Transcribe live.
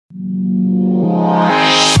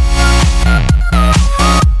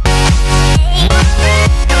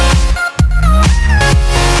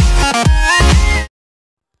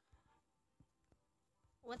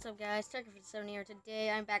guys, Tucker57 here. Today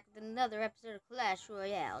I'm back with another episode of Clash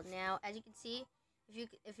Royale. Now, as you can see,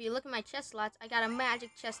 if you look at my chest slots, I got a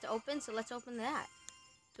magic chest to open, so let's open that.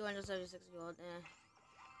 276 gold.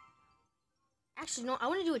 Actually, no, I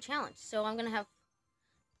want to do a challenge, so I'm gonna have.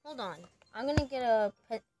 Hold on, I'm gonna get a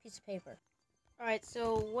piece of paper. All right,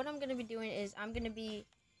 so what I'm gonna be doing is I'm gonna be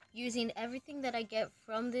using everything that I get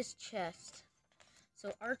from this chest.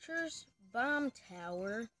 So archers, bomb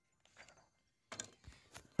tower.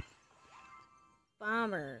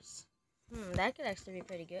 Bombers. That could actually be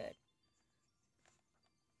pretty good.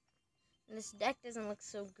 And this deck doesn't look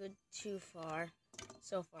so good too far.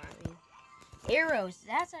 So far, I mean. Arrows.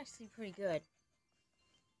 That's actually pretty good.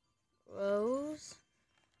 Rose.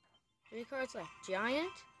 3 cards left.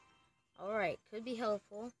 Giant. Alright, could be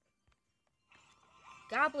helpful.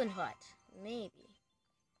 Goblin Hut. Maybe.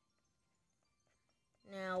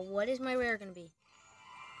 Now, what is my rare going to be?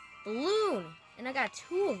 Balloon. And I got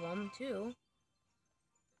 2 of them, too.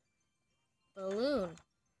 Balloon.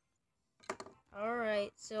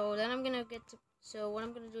 Alright, so then I'm gonna so what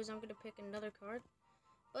I'm gonna do is I'm gonna pick another card.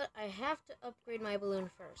 But I have to upgrade my balloon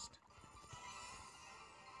first.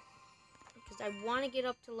 Because I want to get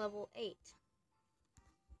up to level 8.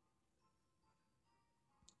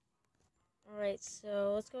 Alright,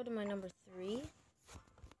 so let's go to my number 3.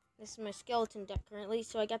 This is my skeleton deck currently,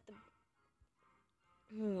 so I got the...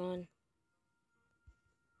 Hang on.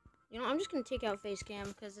 You know, I'm just going to take out face cam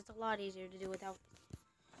because it's a lot easier to do without.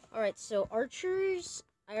 Alright, so archers.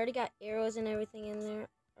 I already got arrows and everything in there.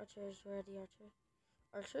 Archers, where are the archers?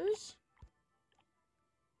 Archers?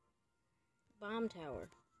 Bomb tower.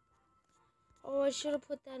 Oh, I should have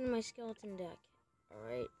put that in my skeleton deck.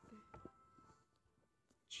 Alright.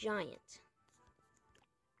 Giant.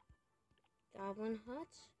 Goblin hut.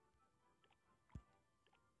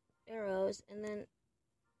 Arrows, and then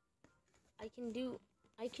I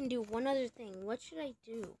can do one other thing. What should I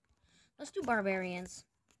do? Let's do barbarians.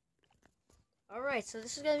 Alright, so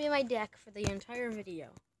this is going to be my deck for the entire video.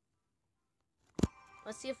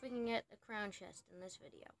 Let's see if we can get a crown chest in this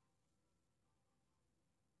video.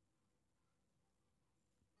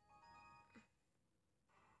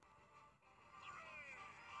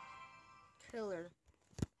 Killer.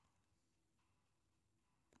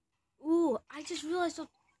 Ooh, I just realized.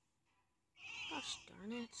 Gosh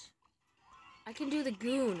darn it. I can do the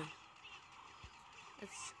goon.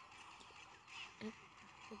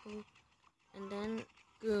 And then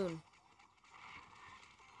goon.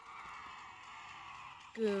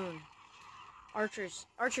 Goon. Archers.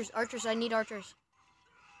 Archers. Archers. I need archers.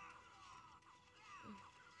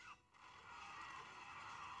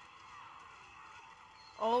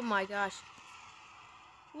 Oh my gosh.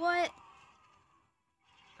 What?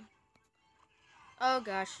 Oh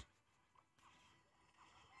gosh.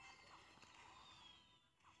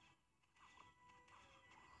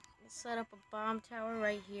 Set up a bomb tower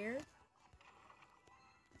right here.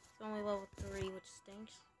 It's only level 3, which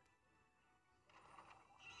stinks.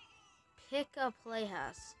 Pick a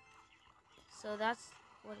playhouse. So that's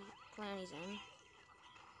what plan he's in.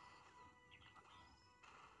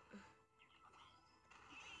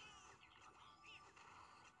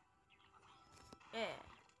 Yeah.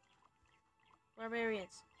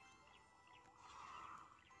 Barbarians.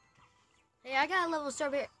 Hey, I got a level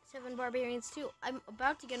 7 barbarians too. I'm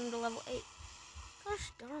about to get him to level 8.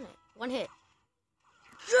 Gosh darn it. 1 hit.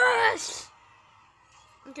 Yes!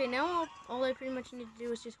 Okay, now all I pretty much need to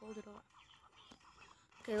do is just hold it off.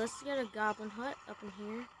 Okay, let's get a goblin hut up in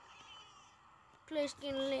here. Please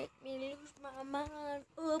can let me lose my mind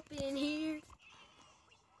up in here.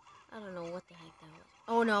 I don't know what the heck that was.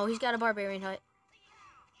 Oh no, he's got a barbarian hut.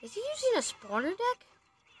 Is he using a spawner deck?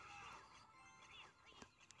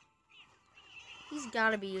 He's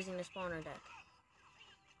gotta be using the spawner deck.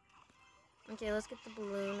 Okay, let's get the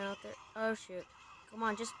balloon out there. Oh shoot. Come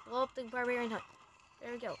on, just blow up the barbarian hut.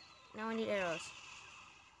 There we go. Now I need arrows.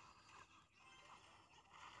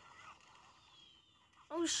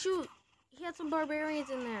 Oh shoot. He had some barbarians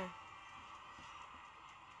in there.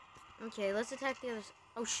 Okay, let's attack the others.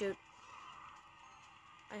 Oh shoot.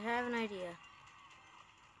 I have an idea.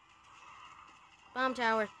 Bomb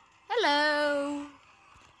tower. Hello.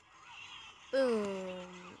 Boom.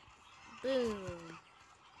 Boom.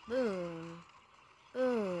 Boom.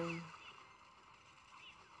 Boom.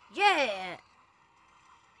 Yeah!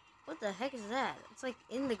 What the heck is that? It's like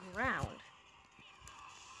in the ground.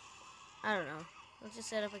 I don't know. Let's just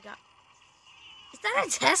set up a guy. Is that a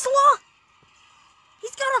Tesla?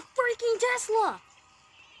 He's got a freaking Tesla!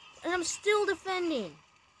 And I'm still defending.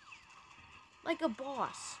 Like a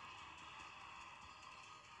boss.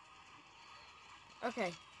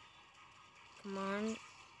 Okay. Come on.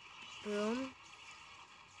 Boom.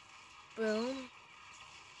 Boom.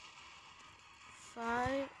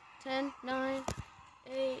 5, 10, 9,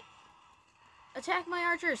 8. Attack my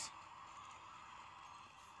archers.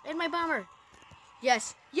 And my bomber.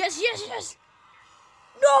 Yes. Yes, yes, yes.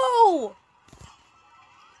 No!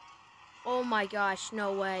 Oh my gosh,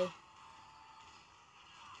 no way.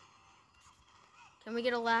 Can we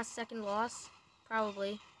get a last second loss?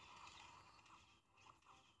 Probably.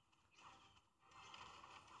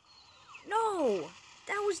 No!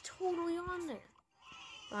 That was totally on there.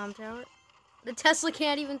 Bomb tower. The Tesla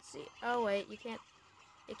can't even see. Oh wait, you can't.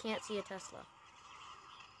 It can't see a Tesla.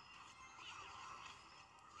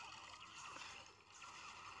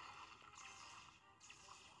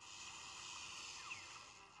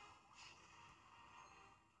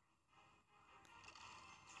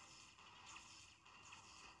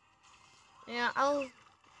 Yeah,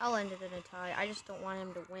 I'll end it in a tie. I just don't want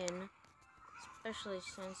him to win, especially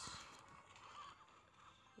since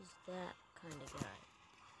he's that kind of guy.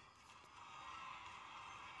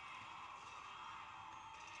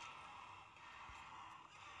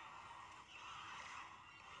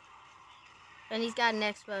 And he's got an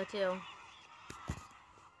expo too.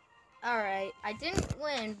 Alright, I didn't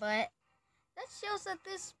win, but that shows that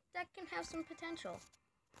this deck can have some potential.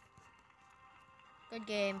 Good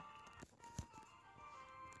game.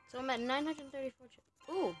 So I'm at 934 chips.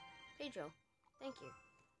 Ooh, Pedro. Thank you.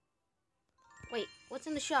 Wait, what's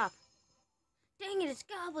in the shop? Dang it, it's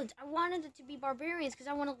goblins. I wanted it to be barbarians because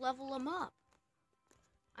I want to level them up.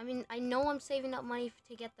 I mean, I know I'm saving up money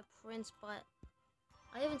to get the prince, but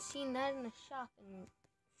I haven't seen that in the shop in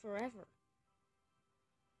forever.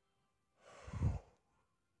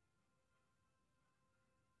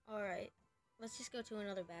 Alright, let's just go to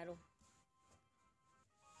another battle.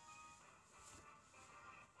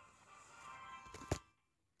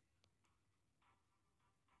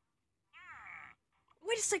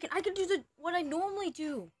 Wait a second, I can do what I normally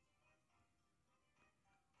do.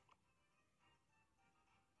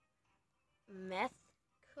 Meth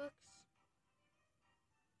cooks?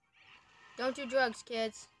 Don't do drugs,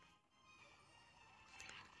 kids.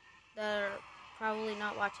 That are probably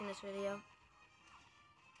not watching this video.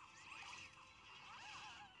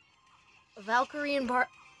 Valkyrie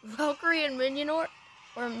and minion horde?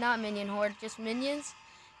 Or not minion horde, just minions?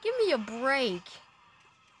 Give me a break.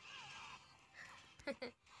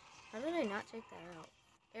 How did I not take that out?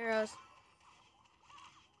 Arrows.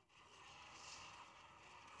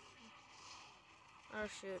 Oh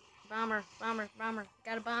shoot. Bomber, bomber, bomber.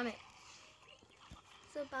 Gotta bomb it.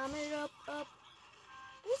 So bomb it up, up.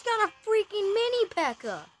 He's got a freaking mini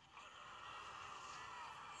P.E.K.K.A.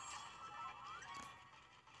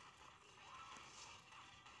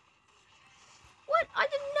 What? I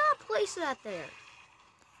did not place that there.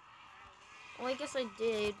 Well, I guess I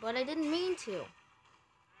did, but I didn't mean to.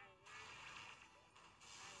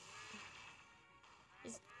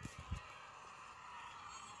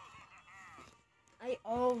 I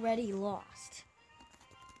already lost.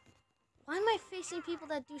 Why am I facing people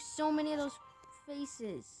that do so many of those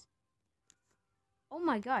faces? Oh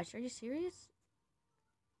my gosh, are you serious?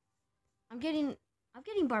 I'm getting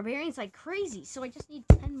barbarians like crazy, so I just need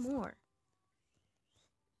 10 more.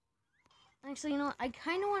 Actually, you know what? I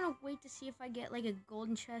kind of want to wait to see if I get like a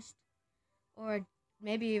golden chest or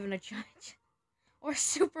maybe even a giant or a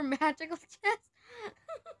super magical chest.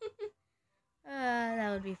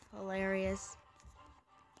 That would be hilarious.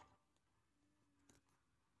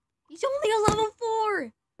 He's only a level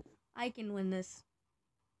 4! I can win this.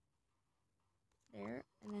 There,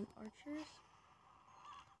 and then archers.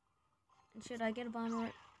 And should I get a bomber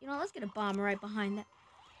right? You know, let's get a bomber right behind that.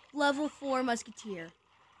 Level 4 musketeer.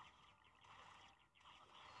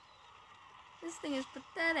 This thing is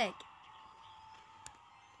pathetic.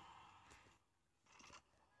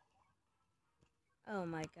 Oh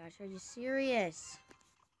my gosh, are you serious?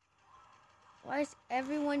 Why is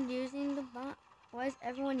everyone using the bomb? Why is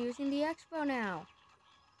everyone using the expo now?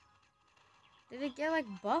 Did it get like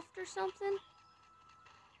buffed or something?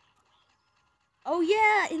 Oh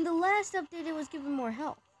yeah, in the last update it was given more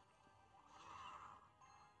health.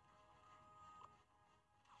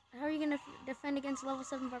 How are you gonna defend against level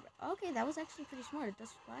 7 barbarian? Okay, that was actually pretty smart. It does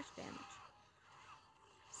splash damage.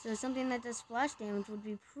 So something that does splash damage would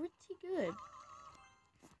be pretty good.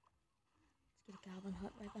 Let's get a goblin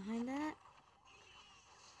hut right behind that.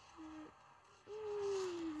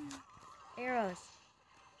 Arrows.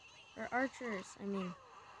 Or archers, I mean.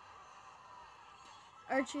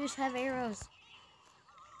 Archers have arrows.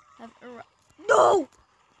 No!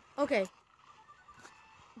 Okay.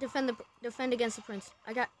 Defend against the prince.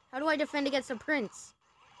 How do I defend against the prince?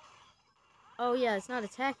 Oh, yeah, it's not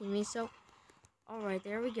attacking me, so... Alright,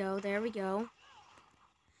 there we go, there we go.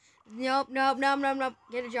 Nope, nope, nope, nope, nope.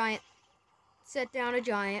 Get a giant. Set down a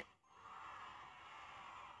giant.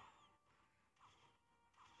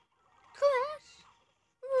 Clash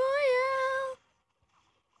Royale.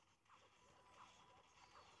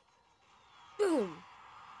 Boom.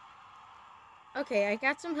 Okay, I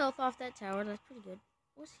got some health off that tower. That's pretty good.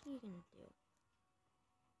 What's he gonna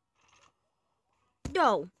do?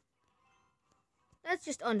 No. That's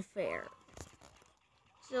just unfair.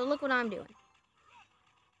 So look what I'm doing.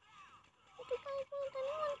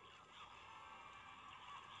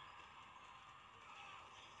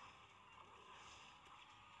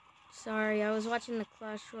 Sorry, I was watching the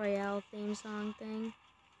Clash Royale theme song thing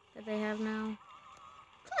that they have now.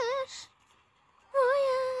 Clash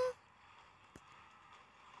Royale.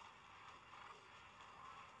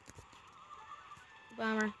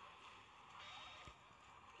 Bomber.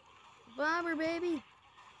 Bomber, baby.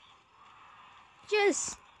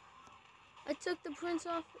 Yes! I took the prince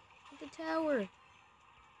off the tower.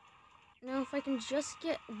 Now if I can just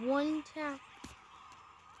get one tower.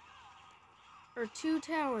 Or 2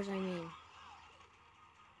 towers, I mean.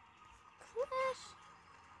 Clash.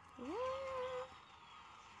 Yeah.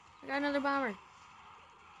 I got another bomber.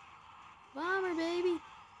 Bomber, baby.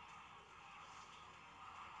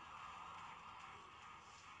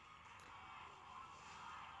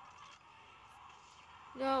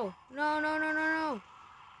 No. No, no, no, no, no.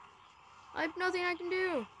 I have nothing I can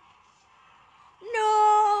do.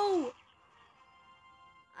 No!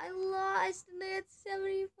 I lost and they had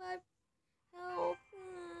 75 health.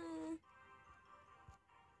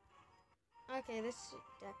 Okay, this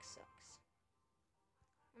deck sucks.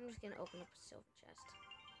 I'm just gonna open up a silver chest.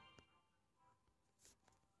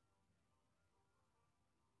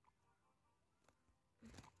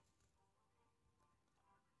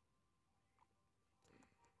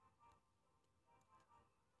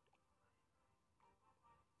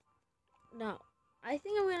 No. I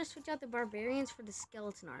think I'm gonna switch out the barbarians for the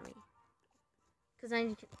skeleton army.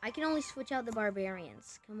 Because I can only switch out the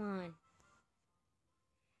barbarians. Come on.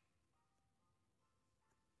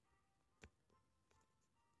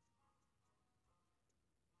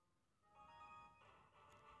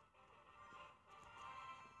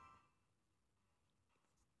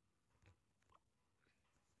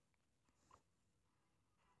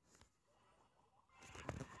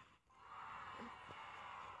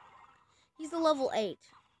 He's the level 8.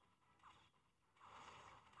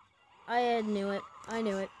 I knew it. I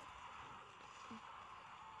knew it.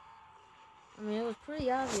 I mean, it was pretty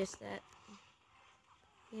obvious that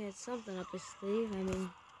he had something up his sleeve. I mean...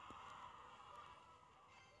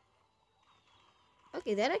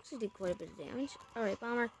 Okay, that actually did quite a bit of damage. Alright,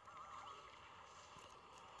 bomber.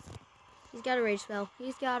 He's got a rage spell.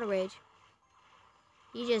 He's got a rage.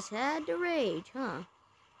 He just had to rage, huh?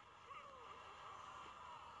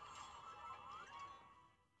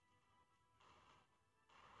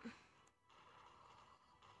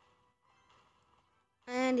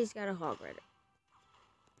 And he's got a hog rider.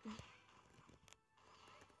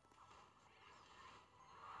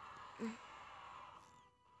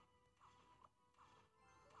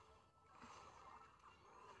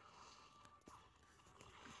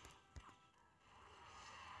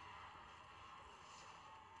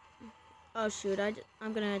 Oh shoot,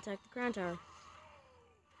 I'm gonna attack the crown tower.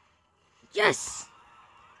 Yes!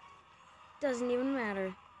 Doesn't even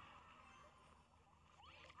matter.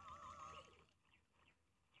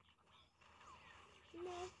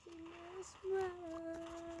 Nothing else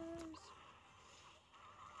matters.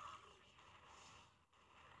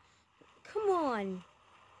 Come on.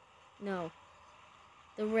 No.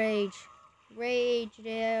 The rage. Rage.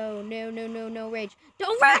 No, no, no, no, no rage.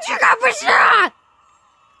 Don't rage, you got Well,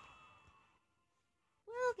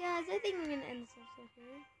 guys, I think we're gonna end this episode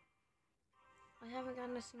here. I haven't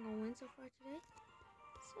gotten a single win so far today.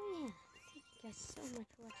 So yeah, thank you guys so much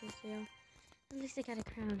for watching this video. At least I got a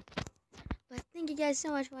crown. But thank you guys so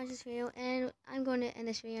much for watching this video, and I'm going to end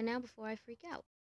this video now before I freak out.